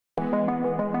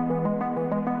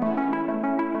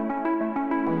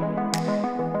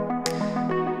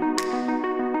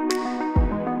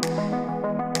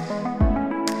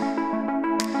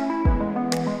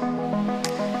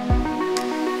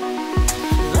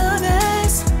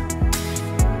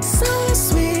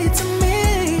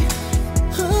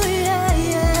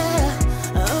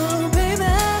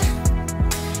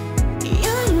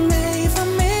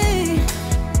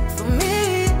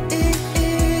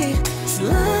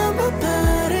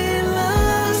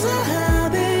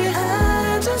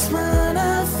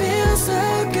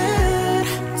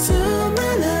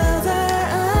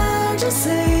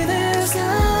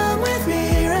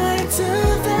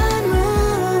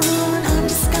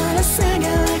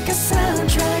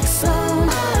soundtrack song.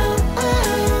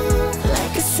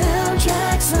 Like a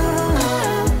soundtrack song.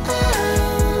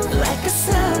 Like a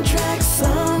soundtrack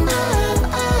song.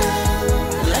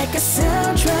 Like a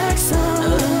soundtrack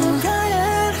song.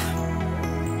 Quiet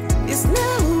is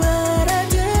not what I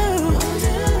do.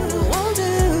 Won't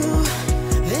do.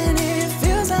 Then it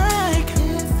feels like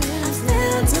a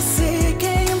fantasy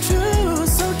came true.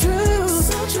 So true.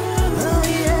 Oh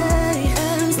yeah.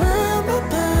 And slumber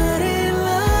party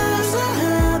love's a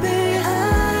hobby.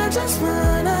 I just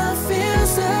wanna feel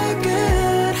so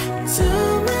good. To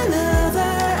my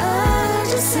lover, I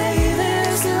just say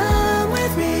this. Come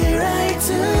with me right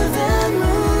to the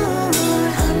moon.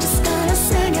 I'm just gonna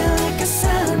sing it like a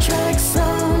soundtrack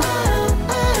song.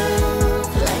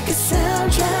 Like a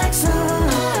soundtrack song.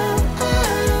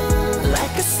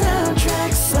 Like a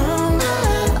soundtrack song.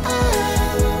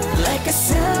 Like a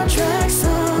soundtrack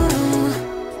song.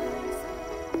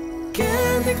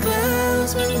 Can't be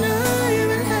close when I'm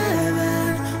in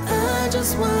heaven. I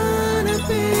just wanna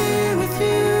be with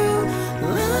you.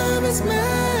 Love is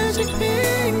magic,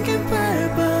 pink and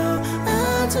purple.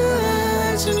 I'll do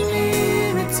what you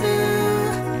need me to.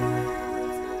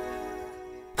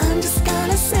 I'm just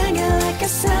gonna sing it like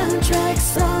a soundtrack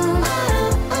song.